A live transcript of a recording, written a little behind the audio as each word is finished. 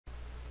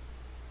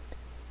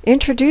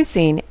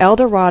Introducing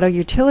Dorado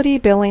Utility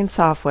Billing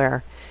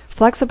Software.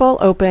 Flexible,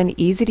 open,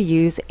 easy to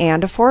use,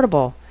 and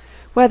affordable.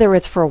 Whether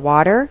it's for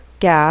water,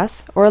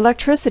 gas, or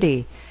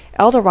electricity,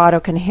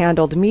 Dorado can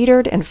handle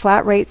metered and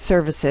flat rate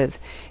services,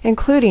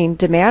 including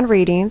demand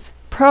readings,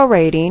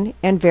 prorating,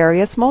 and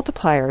various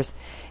multipliers,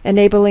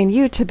 enabling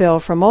you to bill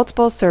for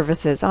multiple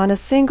services on a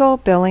single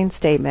billing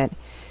statement.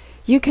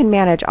 You can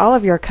manage all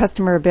of your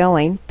customer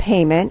billing,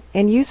 payment,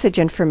 and usage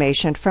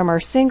information from our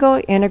single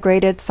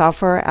integrated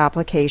software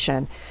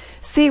application.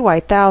 See why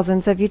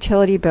thousands of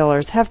utility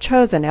billers have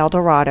chosen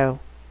Dorado.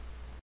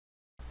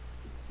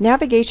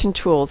 Navigation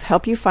tools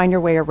help you find your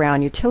way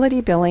around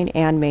utility billing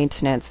and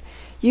maintenance.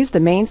 Use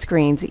the main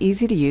screen's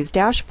easy-to-use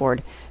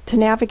dashboard to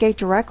navigate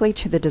directly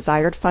to the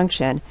desired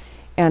function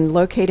and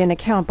locate an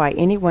account by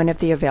any one of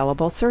the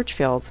available search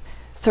fields.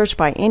 Search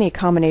by any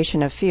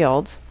combination of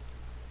fields.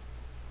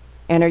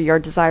 Enter your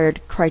desired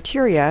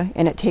criteria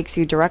and it takes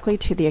you directly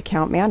to the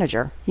account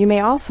manager. You may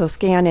also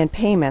scan in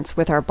payments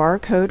with our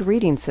barcode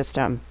reading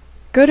system.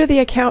 Go to the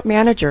account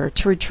manager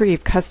to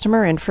retrieve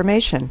customer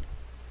information.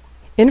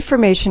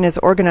 Information is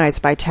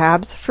organized by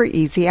tabs for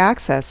easy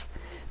access.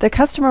 The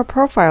customer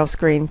profile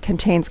screen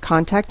contains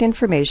contact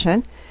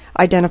information,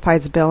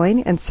 identifies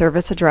billing and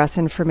service address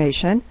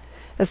information,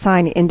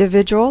 assign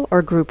individual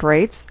or group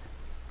rates,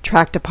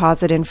 track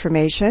deposit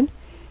information.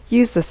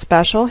 Use the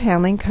special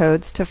handling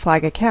codes to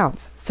flag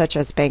accounts, such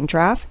as bank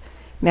draft,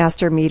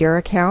 master meter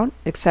account,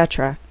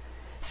 etc.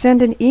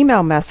 Send an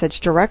email message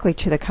directly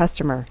to the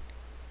customer.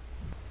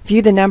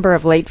 View the number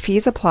of late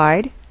fees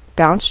applied,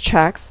 bounced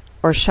checks,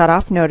 or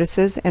shut-off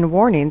notices and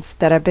warnings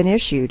that have been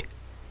issued.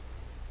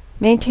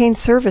 Maintain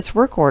service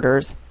work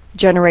orders.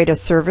 Generate a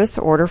service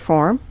order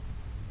form.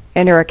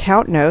 Enter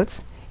account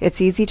notes.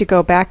 It's easy to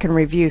go back and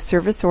review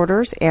service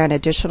orders and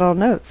additional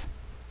notes.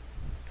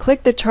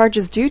 Click the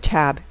Charges Due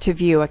tab to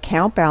view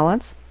account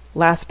balance,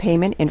 last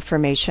payment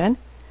information,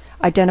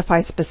 identify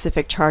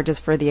specific charges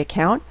for the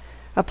account,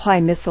 apply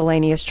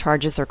miscellaneous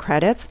charges or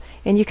credits,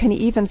 and you can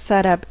even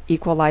set up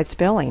equalized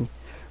billing.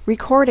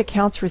 Record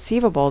accounts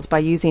receivables by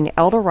using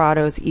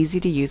Dorado's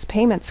easy-to-use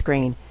payment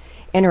screen.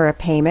 Enter a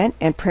payment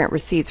and print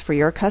receipts for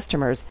your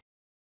customers.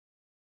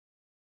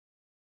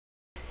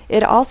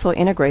 It also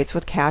integrates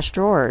with cash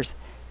drawers.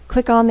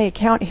 Click on the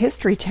Account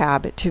History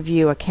tab to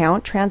view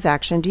account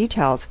transaction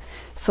details.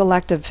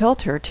 Select a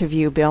filter to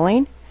view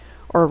billing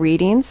or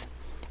readings,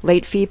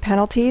 late fee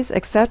penalties,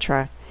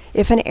 etc.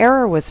 If an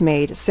error was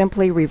made,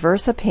 simply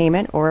reverse a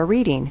payment or a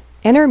reading.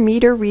 Enter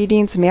meter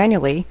readings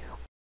manually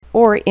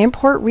or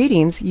import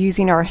readings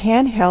using our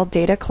handheld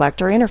data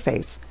collector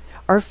interface.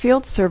 Our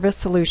field service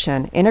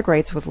solution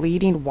integrates with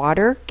leading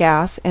water,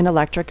 gas, and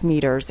electric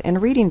meters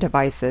and reading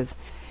devices.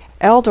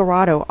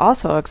 Dorado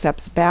also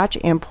accepts batch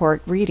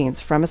import readings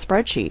from a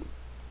spreadsheet.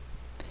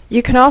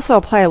 You can also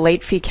apply a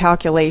late fee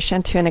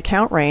calculation to an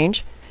account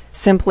range.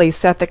 Simply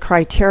set the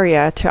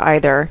criteria to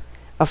either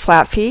a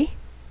flat fee,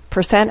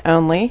 percent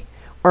only,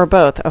 or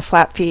both a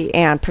flat fee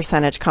and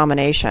percentage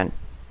combination.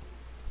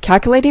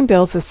 Calculating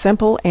bills is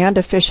simple and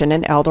efficient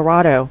in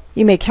Dorado.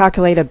 You may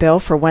calculate a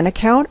bill for one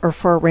account or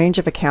for a range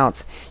of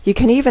accounts. You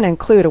can even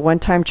include a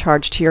one-time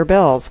charge to your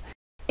bills.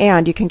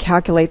 And you can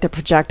calculate the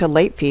projected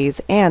late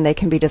fees, and they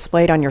can be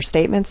displayed on your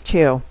statements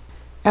too.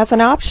 As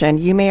an option,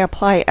 you may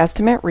apply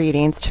estimate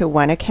readings to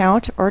one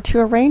account or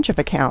to a range of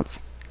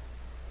accounts.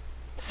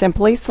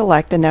 Simply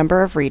select the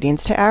number of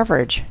readings to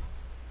average.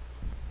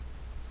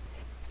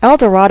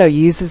 Dorado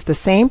uses the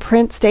same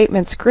print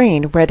statement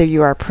screen whether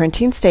you are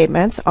printing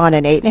statements on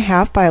an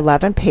 8.5 by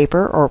 11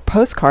 paper or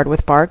postcard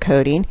with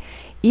barcoding,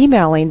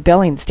 emailing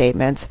billing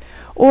statements,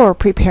 or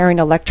preparing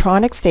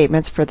electronic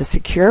statements for the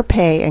Secure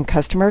Pay and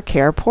Customer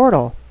Care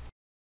portal.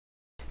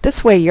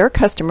 This way your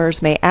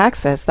customers may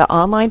access the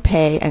online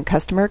pay and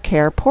customer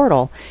care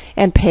portal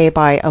and pay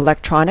by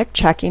electronic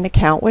checking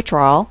account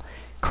withdrawal,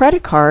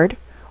 credit card,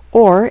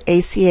 or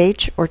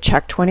ACH or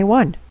Check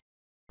 21.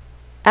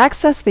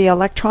 Access the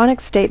electronic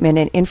statement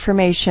and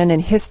information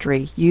and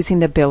history using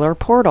the Biller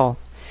portal.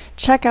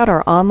 Check out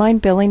our online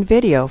billing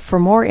video for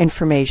more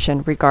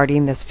information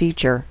regarding this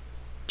feature.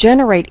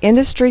 Generate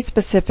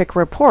industry-specific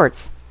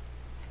reports.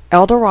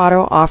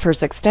 Dorado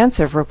offers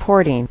extensive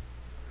reporting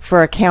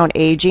for account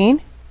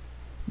aging,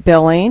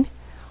 billing,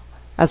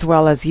 as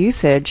well as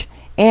usage,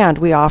 and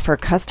we offer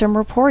custom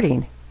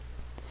reporting.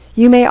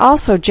 You may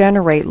also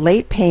generate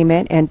late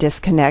payment and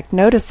disconnect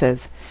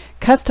notices.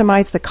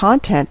 Customize the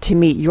content to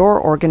meet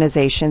your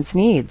organization's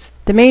needs.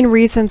 The main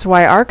reasons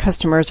why our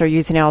customers are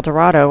using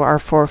Dorado are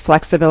for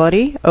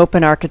flexibility,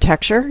 open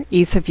architecture,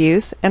 ease of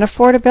use, and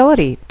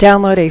affordability.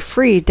 Download a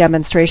free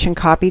demonstration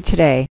copy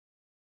today.